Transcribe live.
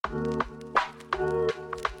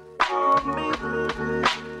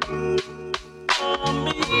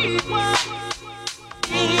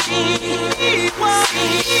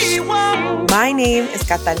My name is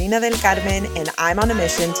Catalina del Carmen, and I'm on a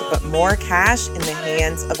mission to put more cash in the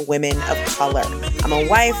hands of women of color. I'm a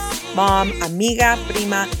wife, mom, amiga,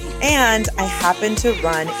 prima, and I happen to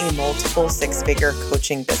run a multiple six-figure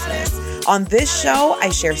coaching business. On this show, I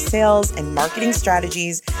share sales and marketing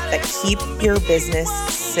strategies that keep your business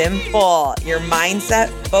simple, your mindset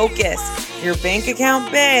focused, your bank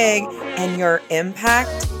account big, and your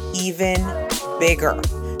impact even bigger.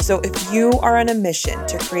 So if you are on a mission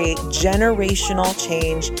to create generational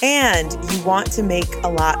change and you want to make a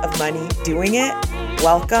lot of money doing it,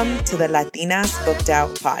 welcome to the Latinas Booked Out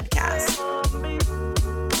podcast.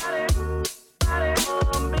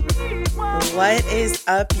 What is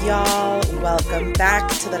up, y'all? Welcome back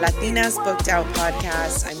to the Latinas Booked Out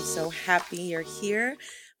podcast. I'm so happy you're here. I'm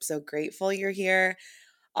so grateful you're here.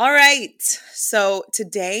 All right, so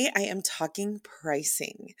today I am talking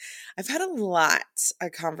pricing. I've had a lot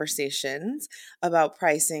of conversations about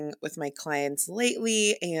pricing with my clients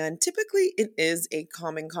lately, and typically it is a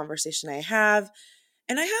common conversation I have,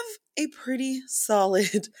 and I have a pretty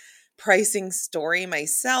solid pricing story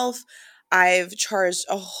myself. I've charged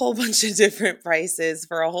a whole bunch of different prices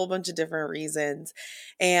for a whole bunch of different reasons,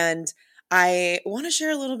 and I want to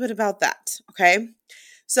share a little bit about that, okay?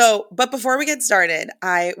 But before we get started,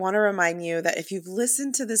 I want to remind you that if you've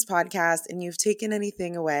listened to this podcast and you've taken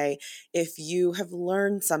anything away, if you have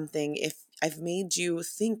learned something, if I've made you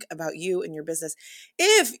think about you and your business,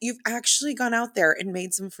 if you've actually gone out there and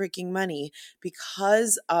made some freaking money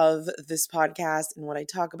because of this podcast and what I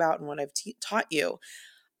talk about and what I've taught you,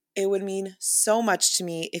 it would mean so much to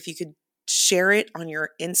me if you could share it on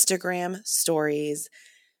your Instagram stories,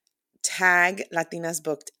 tag Latinas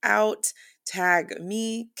Booked Out, tag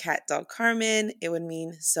me, Cat Del Carmen. It would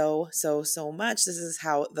mean so much. This is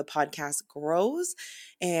how the podcast grows,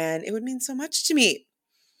 and it would mean so much to me.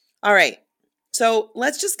 All right, so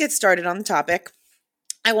let's just get started on the topic.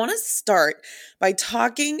 I want to start by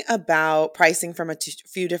talking about pricing from a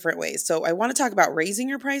few different ways. So I want to talk about raising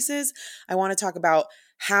your prices. I want to talk about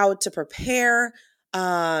how to prepare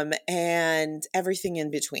and everything in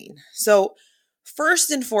between. So first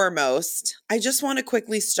and foremost, I just want to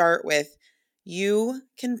quickly start with you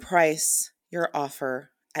can price your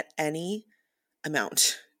offer at any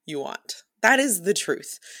amount you want. That is the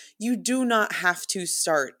truth. You do not have to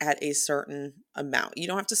start at a certain amount. You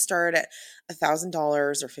don't have to start at $1,000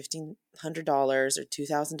 or $1,500 or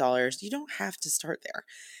 $2,000. You don't have to start there.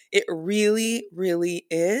 It really, really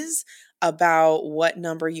is about what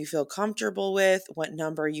number you feel comfortable with, what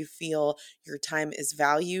number you feel your time is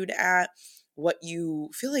valued at, what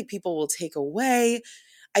you feel like people will take away.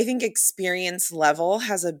 I think experience level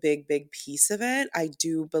has a big piece of it. I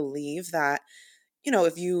do believe that,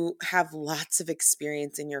 if you have lots of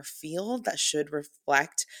experience in your field, that should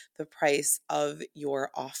reflect the price of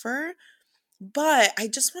your offer. But I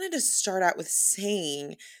just wanted to start out with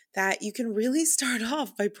saying that you can really start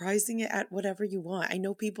off by pricing it at whatever you want. I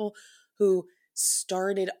know people who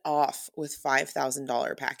started off with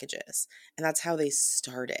 $5,000 packages, and that's how they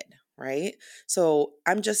started, right? So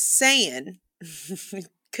I'm just saying, it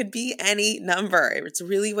could be any number. It's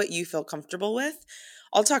really what you feel comfortable with.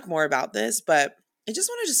 I'll talk more about this, but I just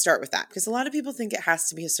wanted to start with that because a lot of people think it has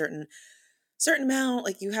to be a certain amount,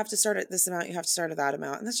 like you have to start at this amount, you have to start at that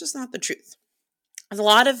amount, and that's just not the truth. A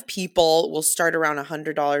lot of people will start around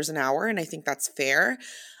 $100 an hour, and I think that's fair.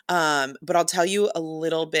 But I'll tell you a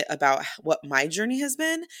little bit about what my journey has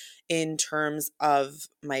been in terms of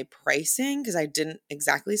my pricing, because I didn't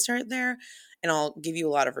exactly start there, and I'll give you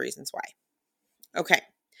a lot of reasons why. Okay.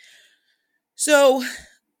 So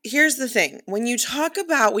here's the thing. When you're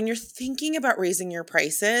thinking about raising your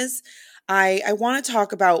prices, I want to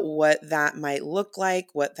talk about what that might look like,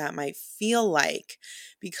 what that might feel like,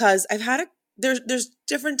 because there's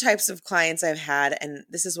different types of clients I've had, and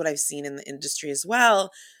this is what I've seen in the industry as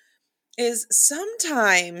well, is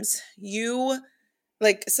sometimes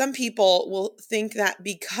some people will think that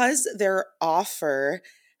because their offer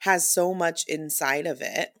has so much inside of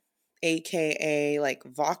it, AKA like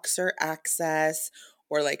Voxer access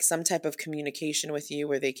or like some type of communication with you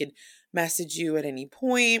where they could message you at any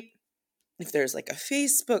point, if there's like a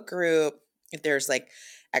Facebook group, if there's like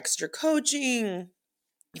extra coaching,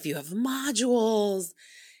 if you have modules,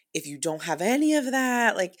 if you don't have any of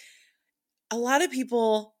that, like a lot of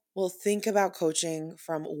people will think about coaching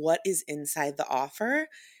from what is inside the offer.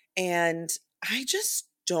 And I just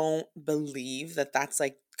don't believe that that's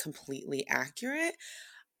like completely accurate.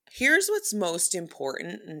 Here's what's most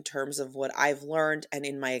important in terms of what I've learned and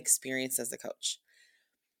in my experience as a coach.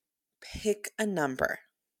 Pick a number.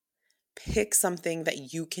 Pick something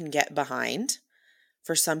that you can get behind.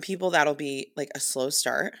 For some people, that'll be like a slow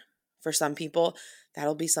start. For some people,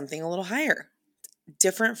 that'll be something a little higher.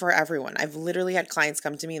 Different for everyone. I've literally had clients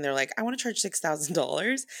come to me and they're like, I want to charge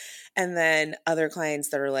 $6,000. And then other clients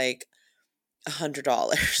that are like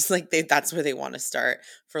 $100. Like that's where they want to start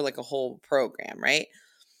for like a whole program, right?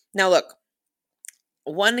 Now, look,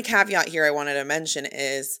 one caveat here I wanted to mention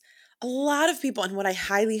is a lot of people, and what I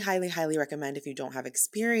highly, highly, highly recommend if you don't have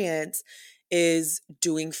experience is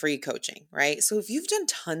doing free coaching, right? So if you've done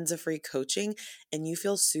tons of free coaching and you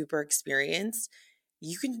feel super experienced,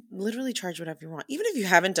 you can literally charge whatever you want. Even if you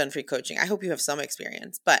haven't done free coaching, I hope you have some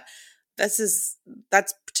experience, but that's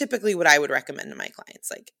typically what I would recommend to my clients.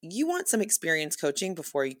 Like, you want some experience coaching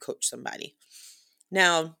before you coach somebody.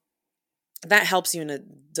 Now, that helps you in a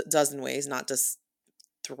dozen ways, not just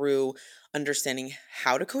through understanding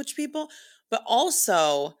how to coach people, but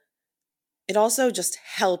also it also just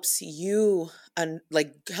helps you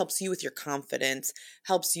helps you with your confidence,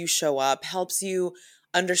 helps you show up, helps you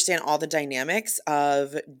understand all the dynamics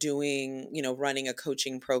of doing, running a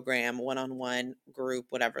coaching program, one-on-one, group,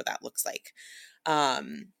 whatever that looks like.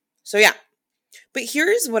 So yeah. But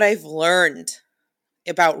here's what I've learned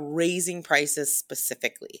about raising prices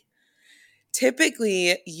specifically.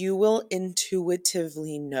 Typically, you will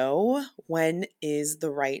intuitively know when is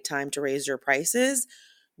the right time to raise your prices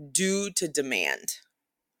due to demand.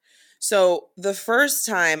 So the first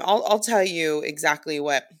time, I'll tell you exactly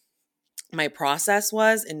what my process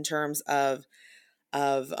was in terms of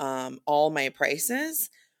all my prices.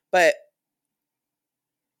 But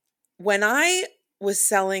when I was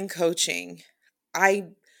selling coaching, I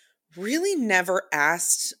really never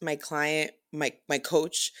asked my client, my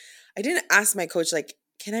coach. I didn't ask my coach, like,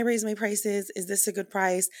 can I raise my prices? Is this a good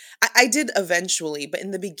price? I did eventually, but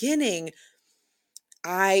in the beginning,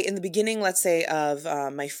 let's say of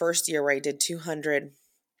my first year where I did 200,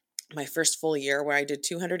 my first full year where I did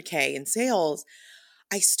 200K in sales,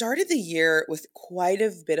 I started the year with quite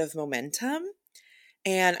a bit of momentum.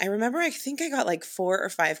 And I remember, I think I got like 4 or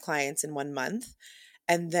 5 clients in 1 month.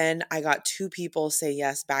 And then I got 2 people say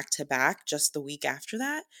yes back to back just the week after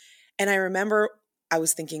that. And I remember I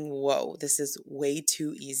was thinking, whoa, this is way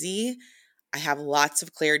too easy. I have lots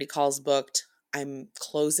of clarity calls booked. I'm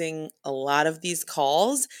closing a lot of these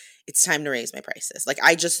calls. It's time to raise my prices. Like,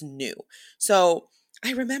 I just knew. So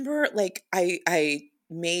I remember like I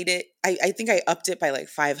made it, I think I upped it by like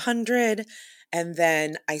 500. And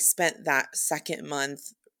then I spent that second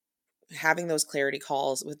month having those clarity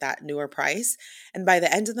calls with that newer price. And by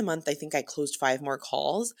the end of the month, I think I closed 5 more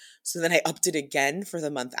calls. So then I upped it again for the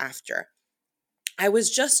month after. I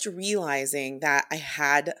was just realizing that I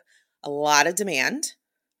had a lot of demand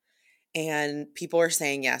and people are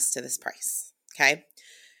saying yes to this price. Okay.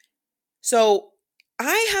 So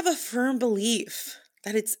I have a firm belief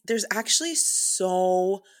that there's actually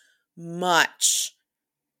so many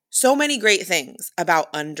great things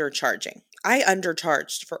about undercharging. I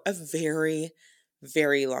undercharged for a very,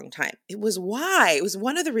 very long time. It was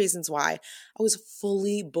one of the reasons why I was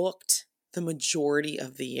fully booked the majority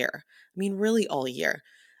of the year. I mean, really all year.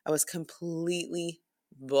 I was completely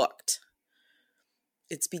booked.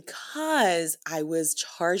 It's because I was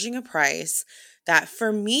charging a price that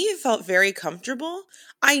for me felt very comfortable.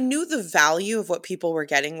 I knew the value of what people were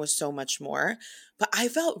getting was so much more, but I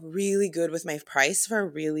felt really good with my price for a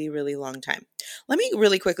really, really long time. Let me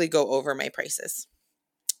really quickly go over my prices,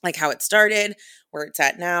 like how it started, where it's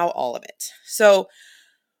at now, all of it. So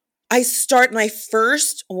I start my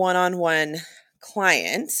first one-on-one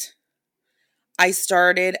client. I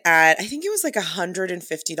started at, I think it was like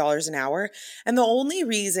 $150 an hour. And the only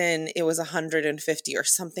reason it was $150 or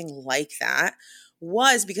something like that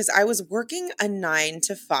was because I was working a 9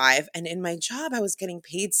 to 5, and in my job, I was getting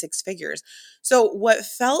paid 6 figures. So what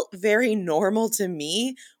felt very normal to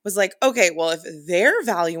me was like, okay, well, if they're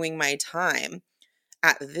valuing my time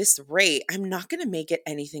at this rate, I'm not going to make it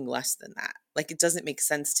anything less than that. Like, it doesn't make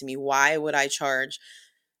sense to me. Why would I charge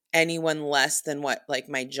anyone less than what like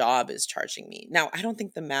my job is charging me? Now, I don't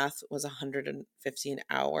think the math was $150 an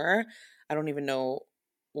hour. I don't even know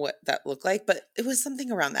what that looked like, but it was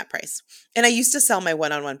something around that price. And I used to sell my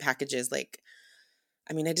one-on-one packages like,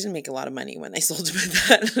 I mean, I didn't make a lot of money when I sold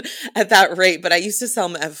them at that rate, but I used to sell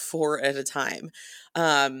them at 4 at a time.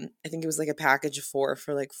 I think it was like a package of 4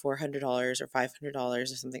 for like $400 or $500 or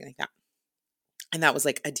something like that. And that was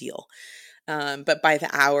like a deal. But by the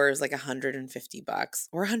hour, it was like $150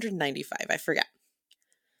 or $195. I forget.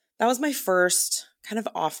 That was my first kind of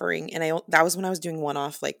offering. And that was when I was doing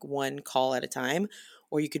one-off, like 1 call at a time,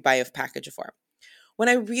 or you could buy a package of 4. When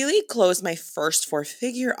I really closed my first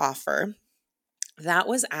 4-figure offer, that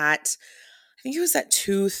was at, think it was at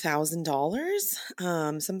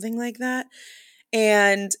 $2,000, something like that.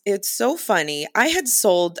 And it's so funny. I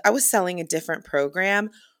was selling a different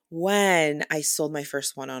program when I sold my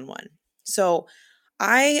first one-on-one. So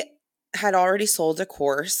I had already sold a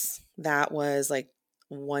course that was like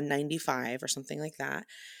 $195 or something like that.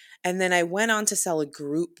 And then I went on to sell a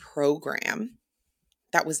group program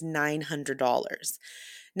that was $900.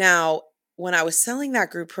 Now, when I was selling that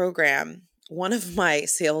group program, one of my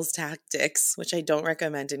sales tactics, which I don't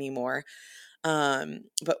recommend anymore,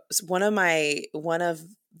 but one of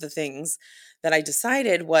the things that I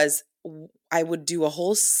decided was I would do a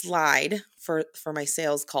whole slide for my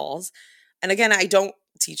sales calls. And again, I don't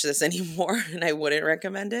teach this anymore and I wouldn't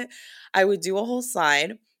recommend it. I would do a whole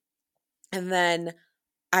slide, and then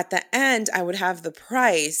at the end I would have the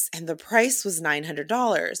price, and the price was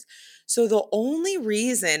 $900. So the only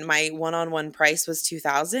reason my one-on-one price was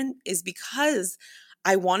 2,000 is because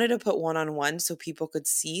I wanted to put one-on-one so people could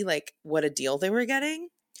see like what a deal they were getting.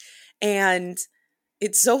 And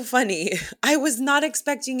it's so funny. I was not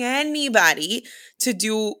expecting anybody to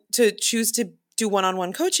choose to do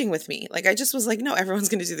one-on-one coaching with me. Like I just was like, no, everyone's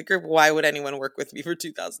going to do the group. Why would anyone work with me for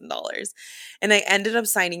 $2,000? And I ended up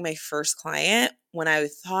signing my first client when I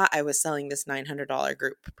thought I was selling this $900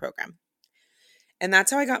 group program. And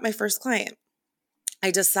that's how I got my first client.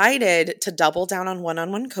 I decided to double down on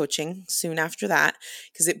one-on-one coaching soon after that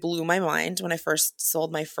because it blew my mind. When I first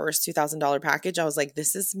sold my first $2,000 package, I was like,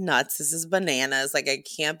 this is nuts. This is bananas. Like, I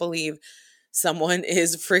can't believe someone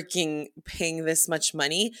is freaking paying this much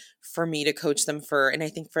money for me to coach them and I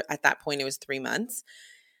think at that point it was 3 months.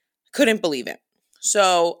 Couldn't believe it.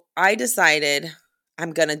 So I decided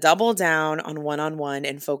I'm going to double down on one-on-one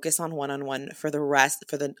and focus on one-on-one for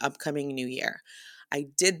the upcoming new year. I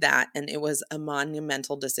did that, and it was a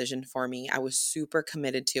monumental decision for me. I was super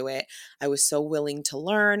committed to it. I was so willing to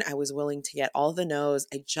learn. I was willing to get all the no's.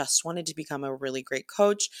 I just wanted to become a really great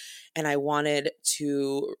coach, and I wanted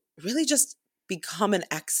to really just become an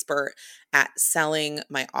expert at selling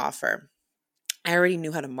my offer. I already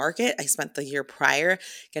knew how to market. I spent the year prior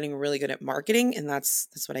getting really good at marketing, and that's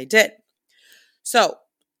what I did. So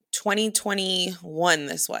 2021,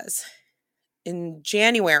 this was. In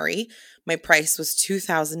January, my price was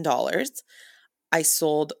 $2,000. I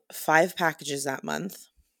sold 5 packages that month.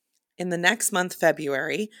 In the next month,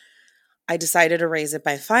 February, I decided to raise it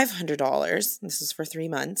by $500. This was for 3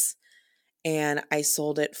 months. And I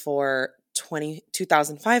sold it for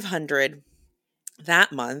 $2,500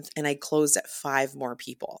 that month. And I closed at 5 more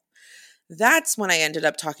people. That's when I ended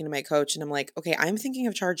up talking to my coach, and I'm like, okay, I'm thinking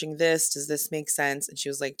of charging this. Does this make sense? And she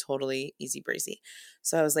was like, totally easy breezy.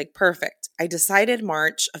 So I was like, perfect. I decided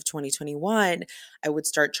March of 2021, I would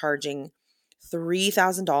start charging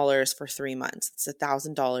 $3,000 for 3 months. It's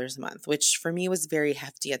 $1,000 a month, which for me was very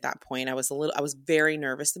hefty at that point. I was very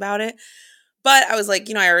nervous about it, but I was like,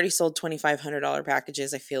 I already sold $2,500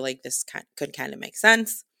 packages. I feel like this could kind of make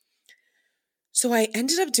sense. So I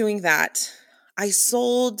ended up doing that. I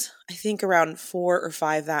sold, I think, around 4 or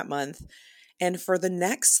 5 that month. And for the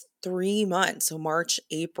next 3 months, so March,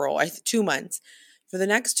 April, 2 months, for the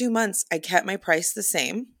next 2 months, I kept my price the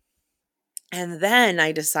same. And then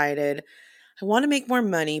I decided I want to make more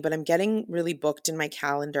money, but I'm getting really booked in my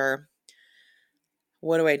calendar.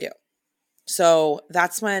 What do I do? So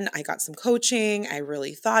that's when I got some coaching. I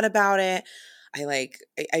really thought about it.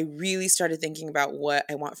 I really started thinking about what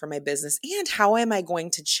I want for my business and how am I going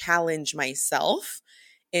to challenge myself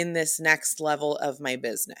in this next level of my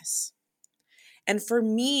business. And for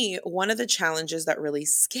me, one of the challenges that really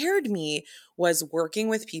scared me was working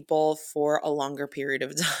with people for a longer period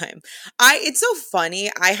of time. It's so funny.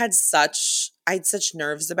 I had such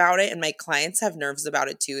nerves about it, and my clients have nerves about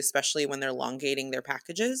it too, especially when they're elongating their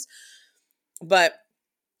packages. But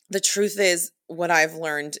the truth is, what I've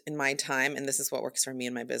learned in my time, and this is what works for me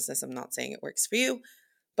in my business, I'm not saying it works for you,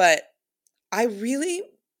 but I really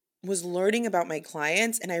was learning about my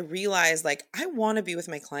clients, and I realized I want to be with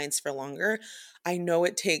my clients for longer. I know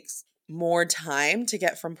it takes more time to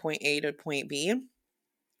get from point A to point B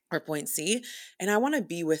or point C, and I want to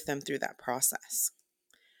be with them through that process.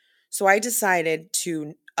 So I decided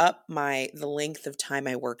to up the length of time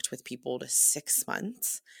I worked with people to 6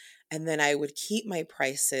 months. And then I would keep my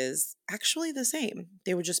prices actually the same.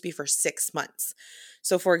 They would just be for 6 months.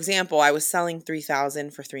 So for example, I was selling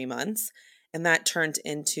 $3,000 for 3 months, and that turned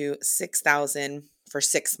into $6,000 for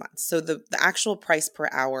 6 months. So the actual price per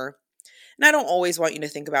hour, and I don't always want you to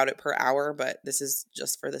think about it per hour, but this is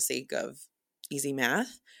just for the sake of easy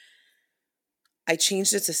math. I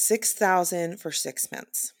changed it to $6,000 for 6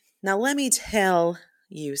 months. Now let me tell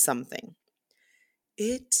you something.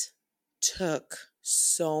 It took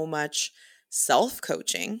so much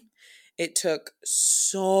self-coaching. It took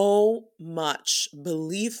so much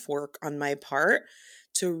belief work on my part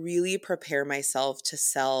to really prepare myself to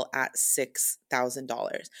sell at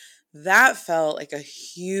 $6,000. That felt like a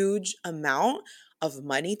huge amount of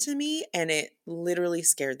money to me, and it literally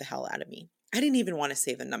scared the hell out of me. I didn't even want to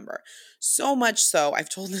say the number. So much so, I've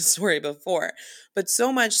told this story before, but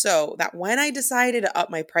so much so that when I decided to up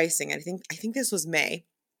my pricing, I think this was May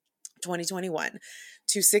 2021,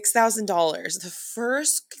 to $6,000, the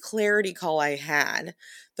first clarity call I had,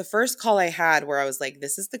 the first call I had where I was like,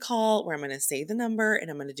 this is the call where I'm going to say the number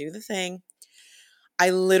and I'm going to do the thing. I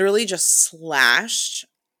literally just slashed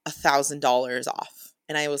 $1,000 off.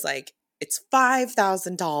 And I was like, it's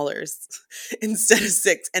 $5,000 instead of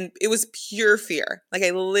six. And it was pure fear. Like, I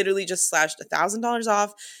literally just slashed $1,000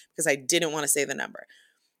 off because I didn't want to say the number.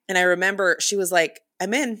 And I remember she was like,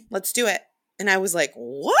 I'm in, let's do it. And I was like,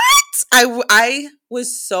 what? I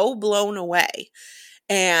was so blown away.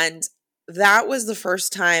 And that was the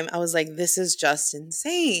first time I was like, this is just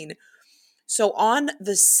insane. So on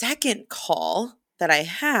the second call that I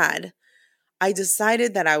had, I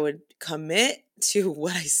decided that I would commit to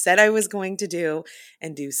what I said I was going to do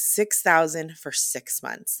and do 6,000 for 6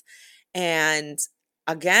 months. And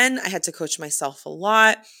again, I had to coach myself a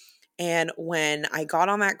lot. And when I got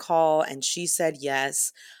on that call and she said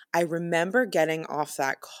yes, I remember getting off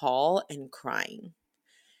that call and crying.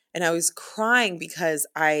 And I was crying because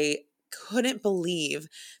I couldn't believe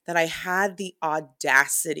that I had the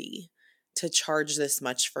audacity to charge this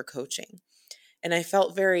much for coaching. And I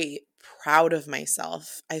felt very proud of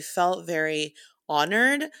myself. I felt very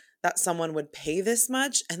honored that someone would pay this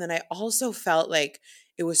much. And then I also felt like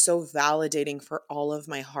it was so validating for all of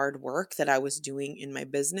my hard work that I was doing in my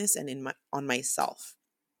business and on myself.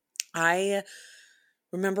 I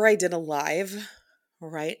remember I did a live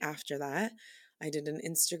right after that. I did an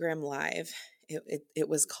Instagram live. It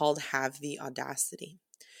was called Have the Audacity.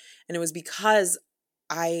 And it was because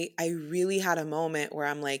I really had a moment where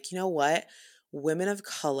I'm like, you know what? Women of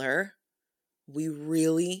color, we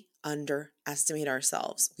really underestimate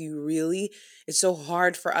ourselves. It's so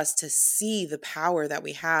hard for us to see the power that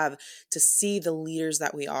we have, to see the leaders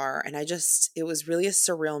that we are. And it was really a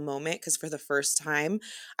surreal moment because for the first time,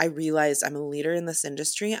 I realized I'm a leader in this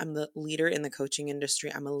industry. I'm the leader in the coaching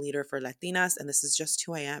industry. I'm a leader for Latinas, and this is just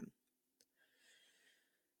who I am.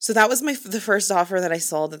 So that was the first offer that I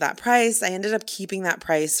sold at that price. I ended up keeping that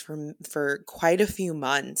price for quite a few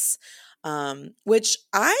months, which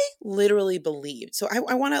I literally believed. So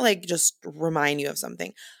I want to just remind you of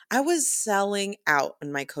something. I was selling out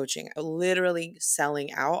in my coaching, literally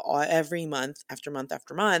selling out every month after month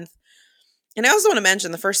after month. And I also want to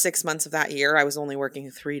mention the first 6 months of that year, I was only working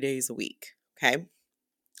 3 days a week. Okay.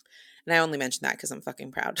 And I only mention that because I'm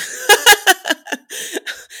fucking proud.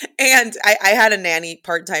 And I had a nanny,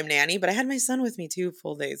 part-time nanny, but I had my son with me 2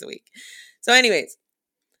 full days a week. So anyways,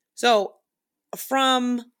 so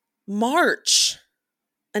from March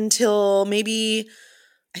until maybe,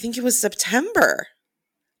 I think it was September,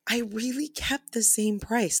 I really kept the same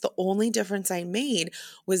price. The only difference I made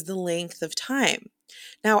was the length of time.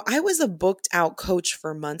 Now, I was a booked out coach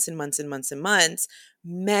for months and months and months and months.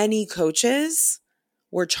 Many coaches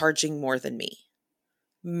were charging more than me.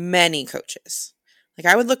 Many coaches.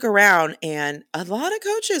 I would look around and a lot of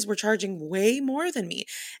coaches were charging way more than me.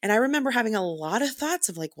 And I remember having a lot of thoughts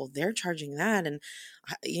of well, they're charging that. And,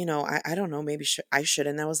 I don't know, maybe I should.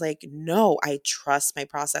 And I was like, no, I trust my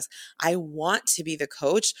process. I want to be the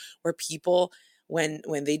coach where people, when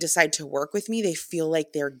they decide to work with me, they feel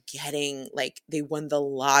like they're getting, they won the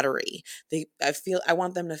lottery. I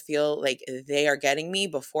want them to feel like they are getting me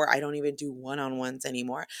before I don't even do one-on-ones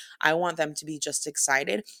anymore. I want them to be just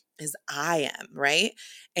excited as I am, right?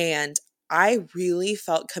 And I really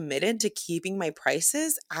felt committed to keeping my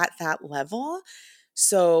prices at that level.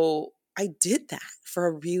 So I did that for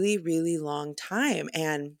a really, really long time.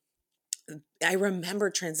 And I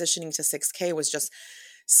remember transitioning to 6K was just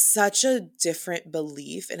such a different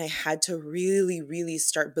belief. And I had to really, really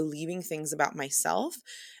start believing things about myself,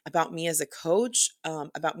 about me as a coach,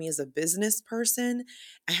 about me as a business person.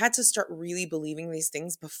 I had to start really believing these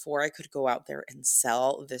things before I could go out there and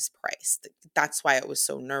sell this price. That's why it was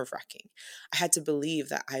so nerve-wracking. I had to believe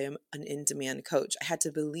that I am an in-demand coach. I had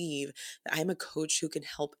to believe that I'm a coach who can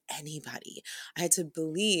help anybody. I had to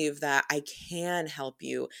believe that I can help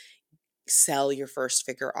you sell your first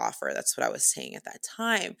figure offer. That's what I was saying at that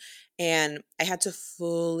time. And I had to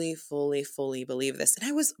fully, fully, fully believe this.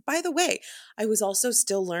 And by the way, I was also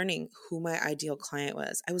still learning who my ideal client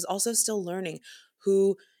was. I was also still learning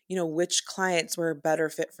who, which clients were a better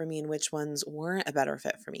fit for me and which ones weren't a better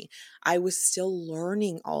fit for me. I was still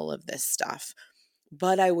learning all of this stuff,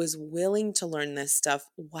 but I was willing to learn this stuff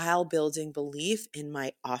while building belief in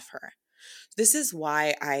my offer. This is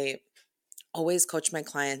why I always coach my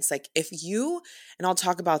clients, like, if you, and I'll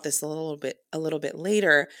talk about this a little bit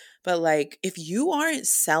later, but like, if you aren't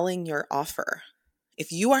selling your offer,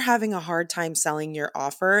 if you are having a hard time selling your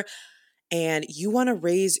offer and you want to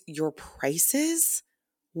raise your prices,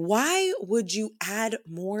 why would you add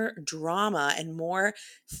more drama and more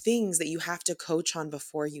things that you have to coach on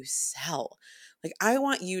before you sell? Like, I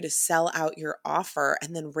want you to sell out your offer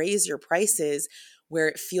and then raise your prices where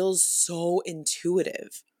it feels so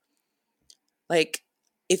intuitive. Like,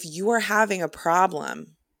 if you are having a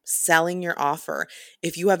problem selling your offer,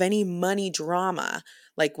 if you have any money drama,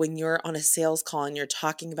 like when you're on a sales call and you're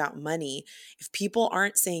talking about money, if people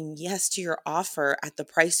aren't saying yes to your offer at the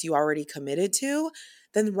price you already committed to,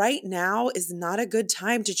 then right now is not a good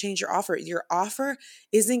time to change your offer. Your offer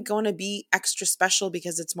isn't going to be extra special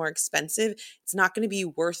because it's more expensive. It's not going to be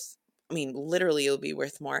worth, I mean, literally it'll be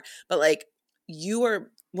worth more, but like, you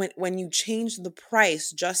are, when you change the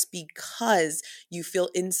price just because you feel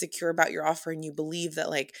insecure about your offer and you believe that,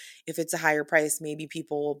 like, if it's a higher price, maybe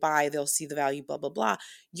people will buy, they'll see the value, blah, blah, blah.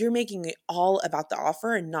 You're making it all about the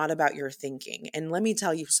offer and not about your thinking. And let me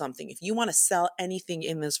tell you something, if you want to sell anything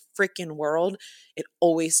in this freaking world, it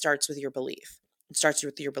always starts with your belief. It starts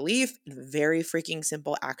with your belief and very freaking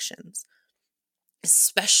simple actions,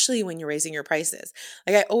 especially when you're raising your prices.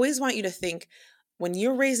 Like, I always want you to think, when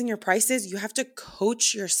you're raising your prices, you have to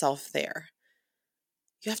coach yourself there.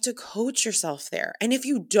 You have to coach yourself there. And if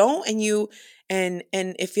you don't, and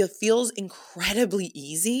if it feels incredibly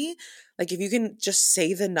easy, like if you can just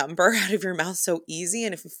say the number out of your mouth so easy,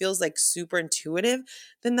 and if it feels like super intuitive,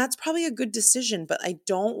 then that's probably a good decision. But I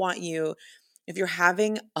don't want you, if you're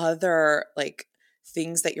having other like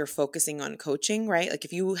things that you're focusing on coaching, right? Like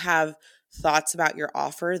if you have thoughts about your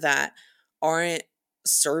offer that aren't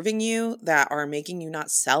serving you, that are making you not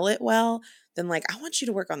sell it well, then like I want you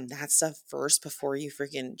to work on that stuff first before you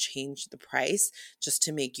freaking change the price just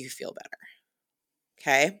to make you feel better.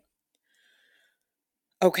 Okay?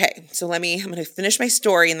 Okay, so I'm going to finish my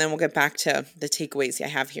story and then we'll get back to the takeaways I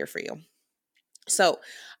have here for you. So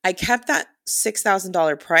I kept that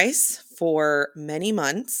 $6,000 price for many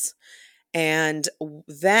months. And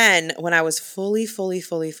then when I was fully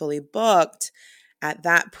booked at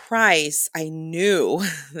that price, I knew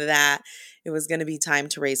that it was going to be time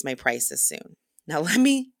to raise my prices soon. Now, let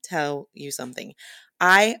me tell you something.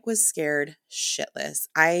 I was scared shitless.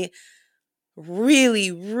 I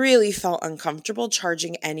really felt uncomfortable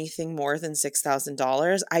charging anything more than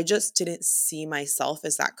 $6,000. I just didn't see myself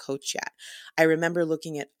as that coach yet. I remember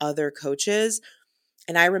looking at other coaches,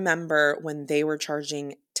 and I remember when they were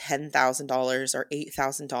charging $10,000 or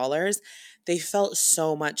 $8,000, they felt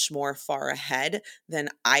so much more far ahead than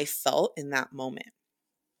I felt in that moment.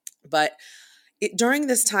 But during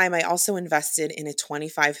this time, I also invested in a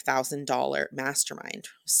 $25,000 mastermind,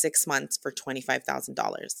 6 months for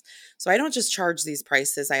 $25,000. So I don't just charge these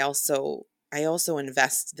prices. I also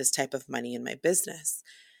invest this type of money in my business.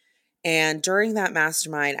 And during that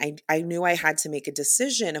mastermind, I knew I had to make a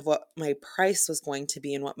decision of what my price was going to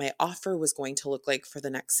be and what my offer was going to look like for the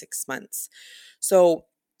next 6 months. So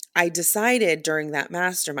I decided during that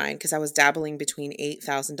mastermind, because I was dabbling between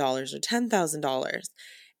 $8,000 or $10,000,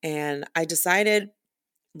 and I decided,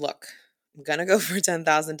 look, I'm going to go for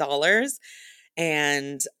 $10,000.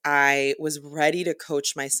 And I was ready to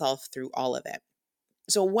coach myself through all of it.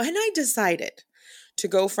 So when I decided to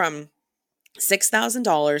go from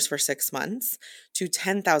 $6,000 for 6 months to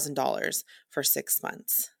 $10,000 for 6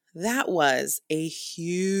 months, that was a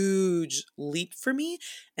huge leap for me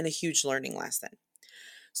and a huge learning lesson.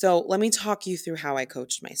 So let me talk you through how I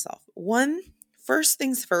coached myself. First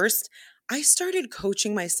things first, I started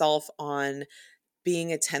coaching myself on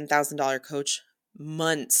being a $10,000 coach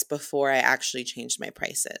months before I actually changed my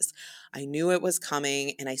prices. I knew it was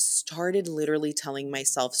coming, and I started literally telling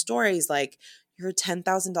myself stories like, you're a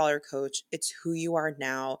 $10,000 coach. It's who you are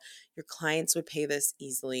now. Your clients would pay this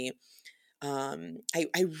easily.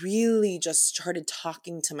 I really just started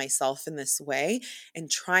talking to myself in this way and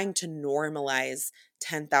trying to normalize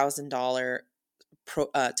 $10,000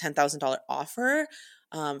 $10,000 offer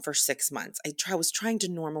for 6 months. I was trying to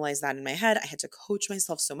normalize that in my head. I had to coach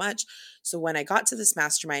myself so much. So when I got to this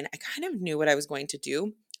mastermind, I kind of knew what I was going to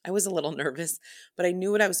do. I was a little nervous, but I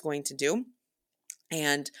knew what I was going to do.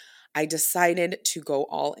 And I decided to go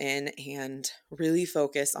all in and really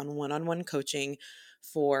focus on one-on-one coaching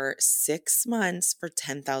for 6 months for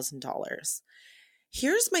 $10,000.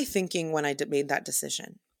 Here's my thinking when I made that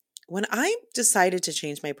decision. when I decided to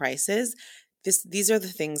change my prices, these are the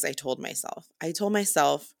things I told myself. I told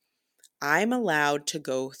myself, I'm allowed to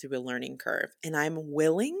go through a learning curve and I'm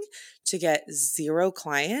willing to get 0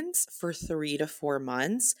 clients for 3 to 4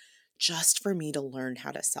 months just for me to learn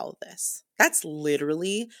how to sell this. That's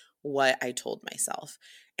literally what I told myself.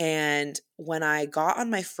 And when I got on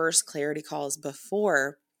my first clarity calls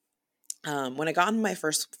when I got on my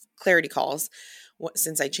first clarity calls,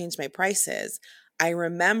 since I changed my prices, I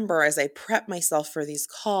remember as I prepped myself for these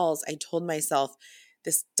calls, I told myself,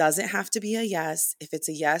 this doesn't have to be a yes. If it's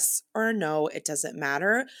a yes or a no, it doesn't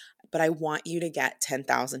matter. But I want you to get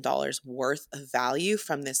 $10,000 worth of value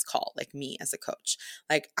from this call, like me as a coach.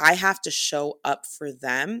 Like I have to show up for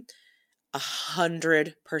them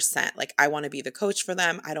 100%. Like I want to be the coach for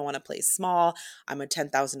them. I don't want to play small. I'm a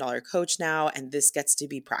 $10,000 coach now, and this gets to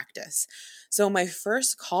be practice. So my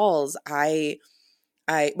first calls, I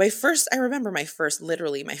remember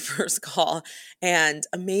literally my first call, and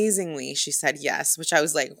amazingly she said yes, which I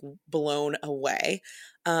was like blown away.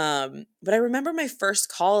 But I remember my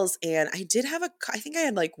first calls and I think I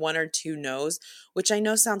had like 1 or 2 no's, which I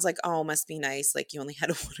know sounds like, oh, must be nice. Like you only had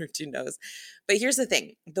 1 or 2 no's. But here's the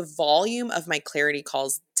thing, the volume of my clarity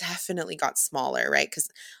calls definitely got smaller, right? Because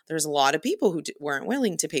there's a lot of people who weren't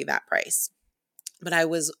willing to pay that price. But I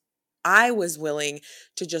was willing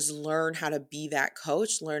to just learn how to be that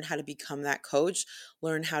coach, learn how to become that coach,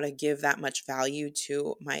 learn how to give that much value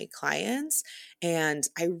to my clients. And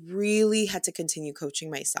I really had to continue coaching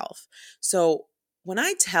myself. So when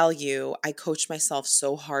I tell you I coach myself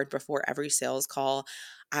so hard before every sales call,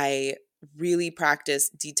 I really practice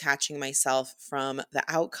detaching myself from the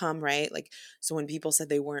outcome, right? Like, so when people said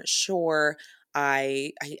they weren't sure,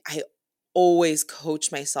 I always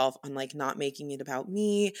coach myself on like not making it about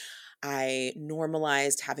me. I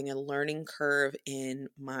normalized having a learning curve in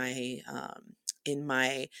my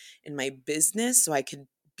business so I could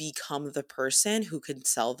become the person who could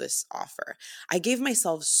sell this offer. I gave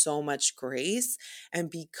myself so much grace, and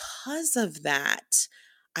because of that,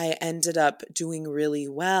 I ended up doing really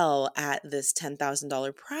well at this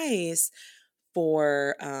 $10,000 price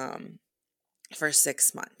for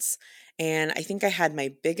 6 months. And I think I had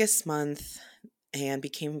my biggest month and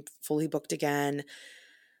became fully booked again.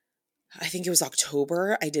 I think it was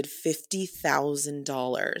October. I did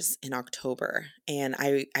 $50,000 in October. And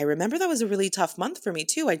I remember that was a really tough month for me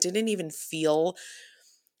too. Uh,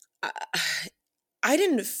 I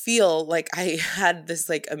didn't feel like I had this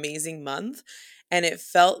like amazing month. And it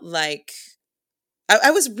felt like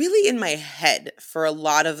I was really in my head for a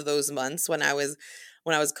lot of those months when I was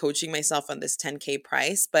coaching myself on this 10K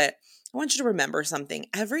price. But I want you to remember something.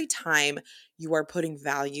 Every time you are putting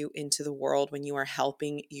value into the world, when you are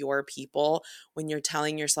helping your people, when you're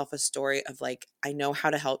telling yourself a story of like, I know how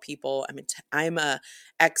to help people. I'm a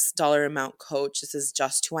X dollar amount coach. This is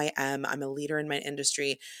just who I am. I'm a leader in my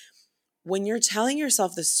industry. When you're telling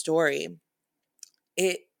yourself this story,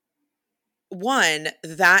 it one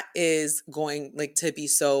that is going like to be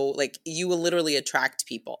so like you will literally attract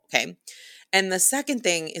people, okay? And the second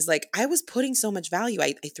thing is like I was putting so much value.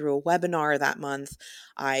 I threw a webinar that month.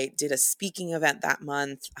 I did a speaking event that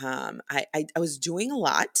month. I was doing a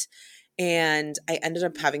lot, and I ended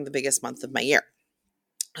up having the biggest month of the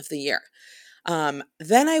year.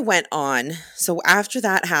 Then I went on. So after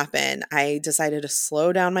that happened, I decided to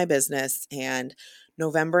slow down my business, and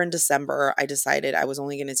November and December, I decided I was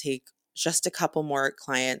only going to take just a couple more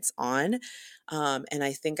clients on. And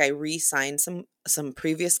I think I re-signed some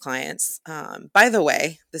previous clients. By the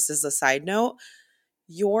way, this is a side note.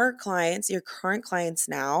 Your clients, your current clients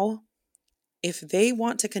now, if they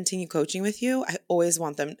want to continue coaching with you, I always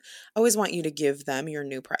want you to give them your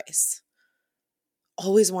new price.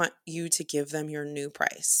 Always want you to give them your new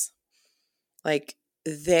price. Like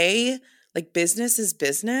business is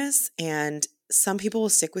business, and some people will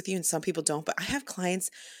stick with you and some people don't. But I have clients,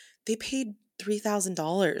 they paid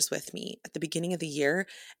 $3,000 with me at the beginning of the year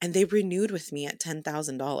and they renewed with me at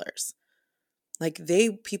 $10,000. Like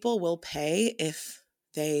people will pay if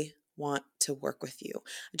they want to work with you.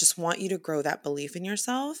 I just want you to grow that belief in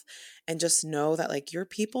yourself and just know that like your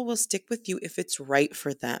people will stick with you if it's right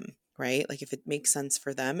for them, right? Like if it makes sense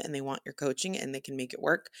for them and they want your coaching and they can make it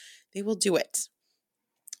work, they will do it.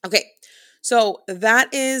 Okay. So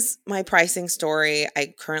that is my pricing story.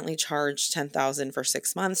 I currently charge $10,000 for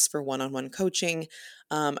 6 months for one-on-one coaching.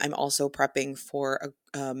 I'm also prepping for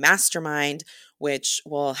a mastermind, which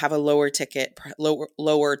will have a lower ticket than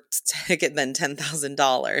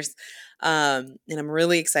 $10,000. And I'm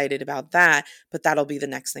really excited about that, but that'll be the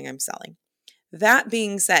next thing I'm selling. That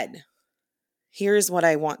being said, here's what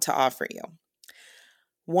I want to offer you.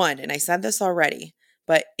 One, and I said this already,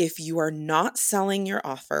 But if you are not selling your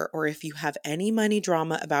offer, or if you have any money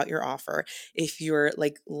drama about your offer, if you're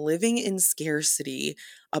like living in scarcity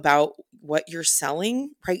about what you're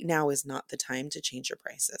selling, right now is not the time to change your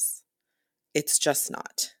prices. It's just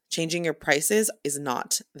not. Changing your prices is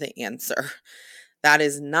not the answer. That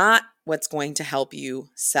is not what's going to help you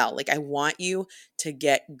sell. Like, I want you to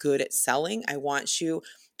get good at selling. I want you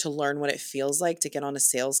to learn what it feels like to get on a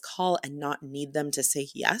sales call and not need them to say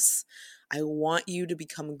yes. I want you to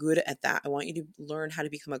become good at that. I want you to learn how to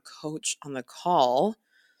become a coach on the call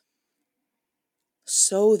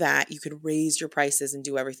so that you could raise your prices and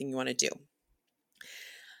do everything you want to do.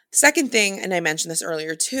 Second thing, and I mentioned this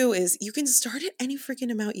earlier too, is you can start at any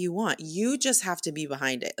freaking amount you want. You just have to be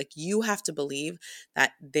behind it. Like, you have to believe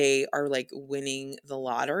that they are like winning the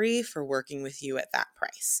lottery for working with you at that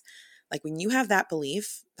price. Like, when you have that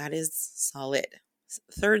belief, that is solid.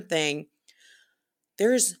 Third thing,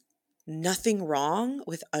 there's nothing wrong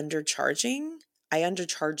with undercharging. I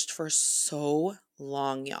undercharged for so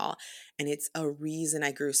long, y'all. And it's a reason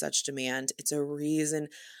I grew such demand. It's a reason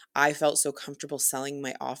I felt so comfortable selling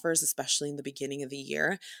my offers, especially in the beginning of the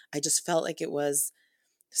year. I just felt like it was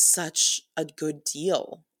such a good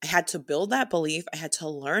deal. I had to build that belief. I had to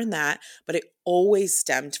learn that, but it always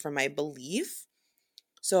stemmed from my belief.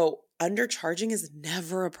 So undercharging is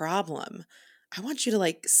never a problem. I want you to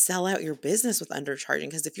like sell out your business with undercharging,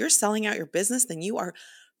 because if you're selling out your business, then you are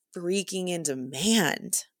freaking in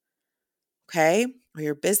demand. Okay? Or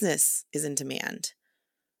your business is in demand.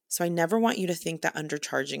 So I never want you to think that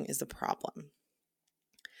undercharging is the problem.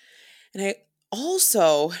 And I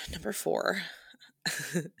also, number 4,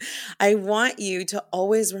 I want you to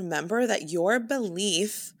always remember that your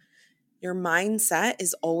belief, your mindset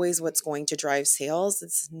is always what's going to drive sales.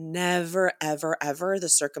 It's never, ever, ever the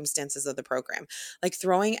circumstances of the program. Like,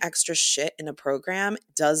 throwing extra shit in a program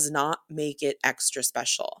does not make it extra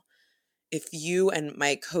special. If you, and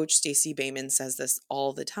my coach Stacey Bayman says this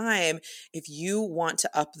all the time, if you want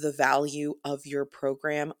to up the value of your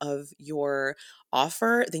program, of your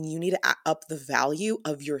offer, then you need to up the value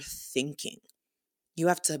of your thinking. You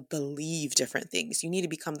have to believe different things. You need to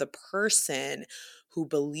become the person who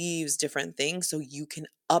believes different things so you can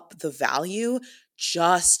up the value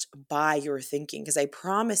just by your thinking. Because I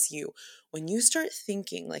promise you, when you start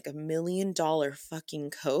thinking like $1 million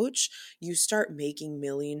fucking coach, you start making $1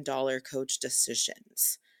 million coach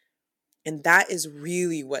decisions. And that is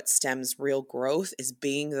really what stems real growth, is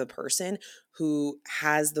being the person who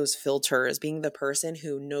has those filters, being the person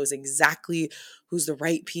who knows exactly who's the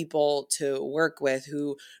right people to work with,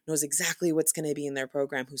 who knows exactly what's going to be in their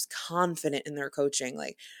program, who's confident in their coaching.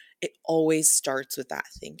 Like, it always starts with that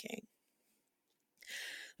thinking.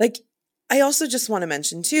 Like, I also just want to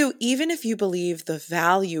mention too, even if you believe the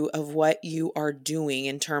value of what you are doing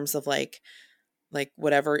in terms of like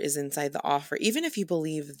whatever is inside the offer, even if you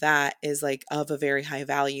believe that is like of a very high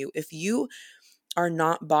value, if you are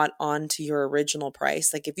not bought on to your original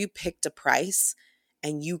price, like if you picked a price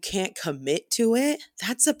and you can't commit to it,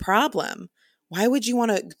 that's a problem. Why would you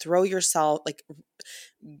want to throw yourself, like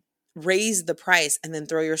raise the price and then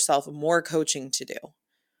throw yourself more coaching to do?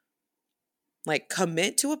 Like,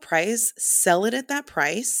 commit to a price, sell it at that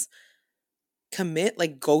price. Commit,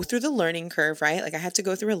 like go through the learning curve, right? Like, I had to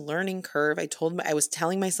go through a learning curve. I was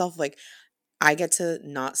telling myself, like, I get to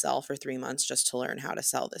not sell for 3 months just to learn how to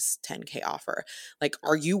sell this 10K offer. Like,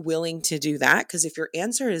 are you willing to do that? Because if your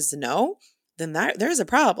answer is no, then there's a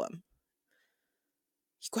problem.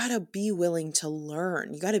 You got to be willing to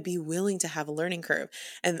learn. You got to be willing to have a learning curve.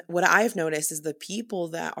 And what I've noticed is the people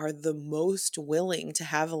that are the most willing to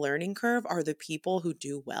have a learning curve are the people who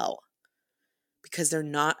do well, because they're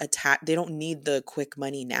not attacked. They don't need the quick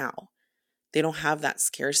money now. They don't have that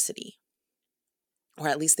scarcity, or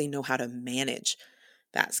at least they know how to manage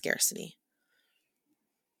that scarcity.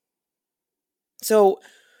 So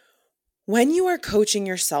when you are coaching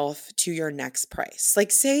yourself to your next price,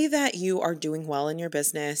 like say that you are doing well in your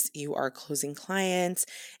business, you are closing clients,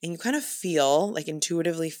 and you kind of feel, like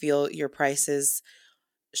intuitively feel your prices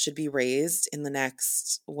should be raised in the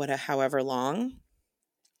next however long.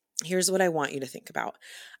 Here's what I want you to think about.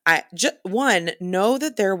 One, know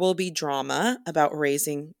that there will be drama about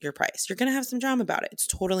raising your price. You're going to have some drama about it. It's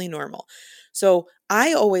totally normal. So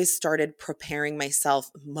I always started preparing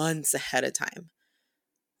myself months ahead of time.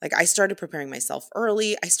 Like, I started preparing myself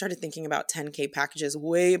early. I started thinking about 10K packages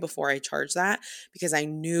way before I charged that, because I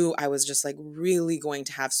knew I was just like really going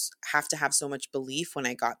to have to have so much belief when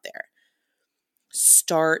I got there.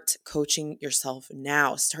 start coaching yourself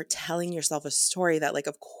now. Start telling yourself a story that, like,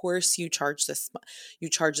 of course you charge this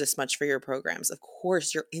much for your programs. Of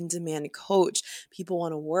course you're in demand coach. People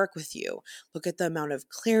want to work with you. Look at the amount of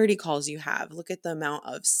clarity calls you have. Look at the amount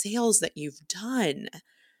of sales that you've done.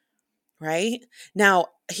 Right? Now,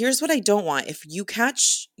 here's what I don't want. If you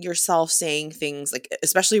catch yourself saying things like,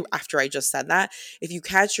 especially after I just said that, if you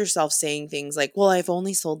catch yourself saying things like, well, I've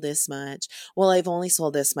only sold this much. Well, I've only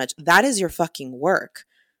sold this much. That is your fucking work.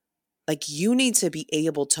 Like, you need to be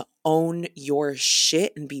able to own your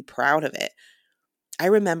shit and be proud of it. I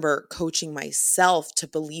remember coaching myself to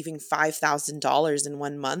believing $5,000 in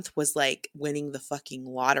 1 month was like winning the fucking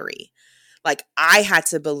lottery. Like, I had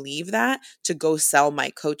to believe that to go sell my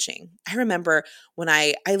coaching. I remember when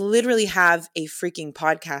I literally have a freaking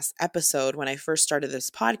podcast episode when I first started this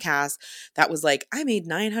podcast that was like, I made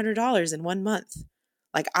 $900 in 1 month.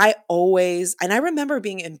 Like, and I remember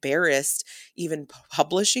being embarrassed even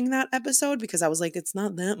publishing that episode because I was like, it's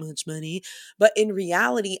not that much money. But in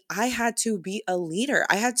reality, I had to be a leader.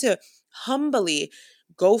 I had to humbly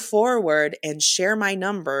go forward and share my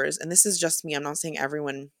numbers. And this is just me. I'm not saying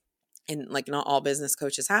everyone, and like not all business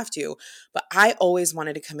coaches have to, but I always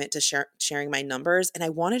wanted to commit to sharing my numbers. And I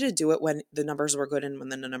wanted to do it when the numbers were good and when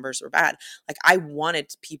the numbers were bad. Like, I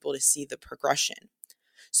wanted people to see the progression.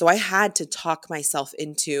 So I had to talk myself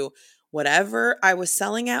into whatever I was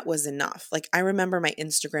selling at was enough. Like, I remember my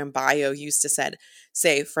Instagram bio used to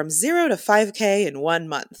say from 0 to 5K in 1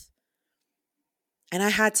 month. And I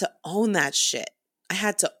had to own that shit. I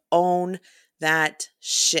had to own that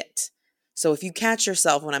shit. So if you catch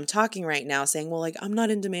yourself when I'm talking right now saying, well, like, I'm not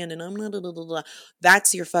in demand and I'm not, blah, blah, blah, blah,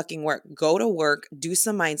 that's your fucking work. Go to work, do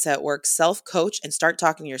some mindset work, self-coach, and start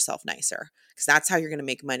talking to yourself nicer, because that's how you're going to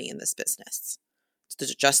make money in this business.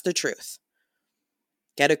 It's just the truth.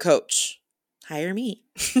 Get a coach. Hire me.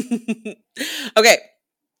 Okay.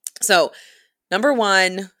 So, number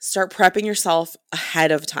 1, start prepping yourself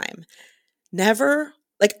ahead of time.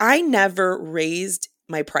 I never raised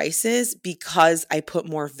my prices because I put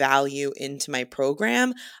more value into my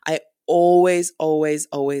program. I always, always,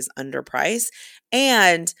 always underprice.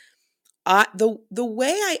 And the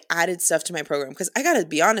way I added stuff to my program, because I got to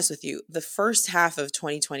be honest with you, the first half of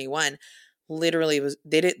 2021 literally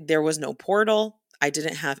there was no portal. I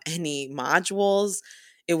didn't have any modules.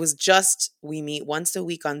 It was just, we meet once a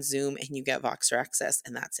week on Zoom and you get Voxer access,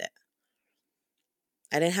 and that's it.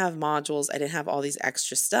 I didn't have modules. I didn't have all these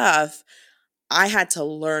extra stuff. I had to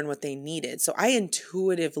learn what they needed. So I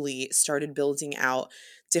intuitively started building out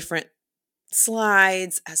different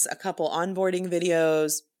slides, as a couple onboarding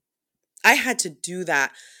videos. I had to do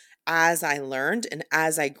that as I learned and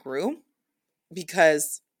as I grew,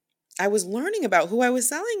 because I was learning about who I was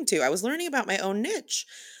selling to. I was learning about my own niche.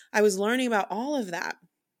 I was learning about all of that.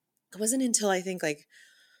 It wasn't until I think like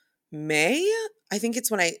May, I think it's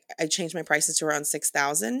when I changed my prices to around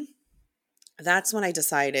 6,000. That's when I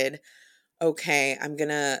decided, okay, I'm going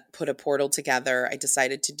to put a portal together. I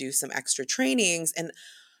decided to do some extra trainings, and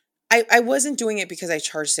I wasn't doing it because I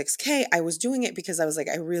charged 6K. I was doing it because I was like,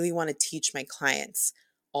 I really want to teach my clients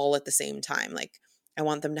all at the same time. Like, I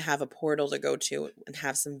want them to have a portal to go to and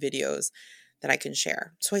have some videos that I can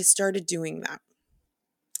share. So I started doing that.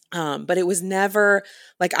 But it was never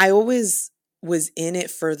like, I always was in it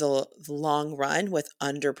for the long run with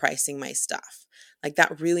underpricing my stuff. Like,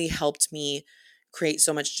 that really helped me create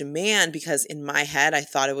so much demand, because in my head, I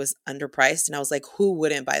thought it was underpriced, and I was like, who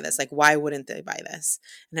wouldn't buy this? Like, why wouldn't they buy this?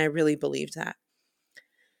 And I really believed that.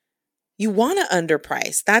 You want to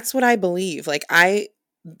underprice. That's what I believe. Like, I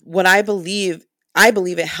believe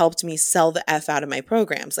it helped me sell the F out of my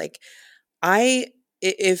programs. Like,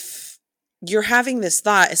 if you're having this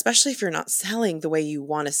thought, especially if you're not selling the way you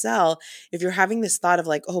want to sell, if you're having this thought of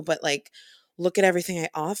like, oh, but like, look at everything I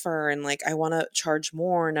offer and like, I want to charge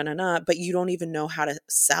more, but you don't even know how to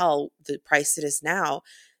sell the price it is now,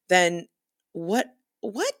 then what?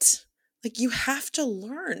 Like, you have to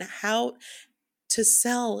learn how to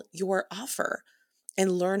sell your offer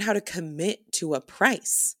and learn how to commit to a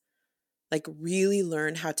price. Like, really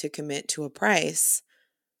learn how to commit to a price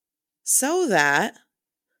so that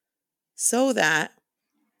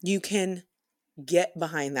you can get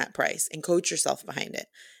behind that price and coach yourself behind it.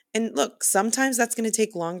 And look, sometimes that's going to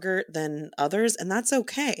take longer than others, and that's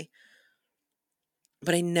okay.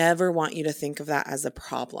 But I never want you to think of that as a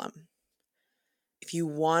problem. If you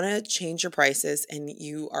want to change your prices and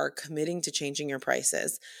you are committing to changing your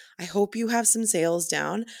prices, I hope you have some sales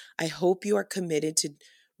down. I hope you are committed to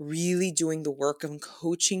really doing the work of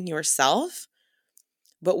coaching yourself.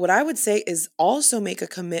 But what I would say is also make a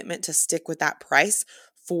commitment to stick with that price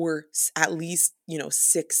for at least,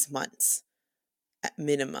 6 months. at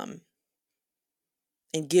minimum,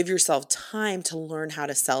 and give yourself time to learn how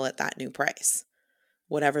to sell at that new price,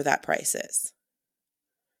 whatever that price is.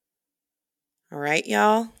 All right,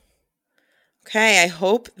 y'all. Okay, I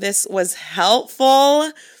hope this was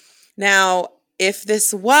helpful. Now, if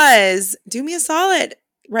this was, do me a solid.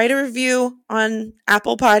 Write a review on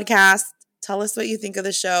Apple Podcasts. Tell us what you think of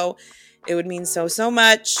the show. It would mean so, so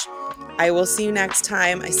much. I will see you next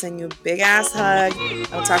time. I send you a big ass hug.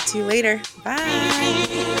 I'll talk to you later. Bye.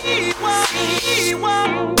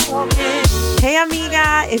 Hey,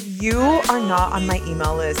 amiga. If you are not on my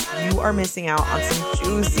email list, you are missing out on some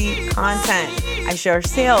juicy content. I share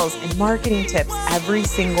sales and marketing tips every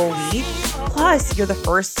single week. Plus, you're the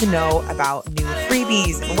first to know about new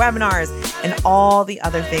freebies and webinars and all the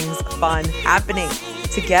other things fun happening.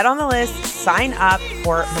 To get on the list, sign up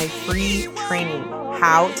for my free training,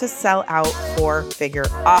 How to Sell Out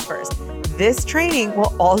 4-Figure Offers. This training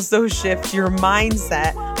will also shift your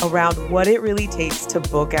mindset around what it really takes to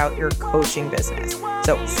book out your coaching business.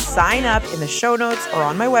 So sign up in the show notes or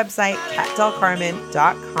on my website,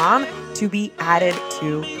 katdelcarmen.com, to be added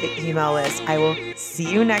to the email list. I will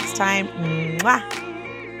see you next time. Mwah.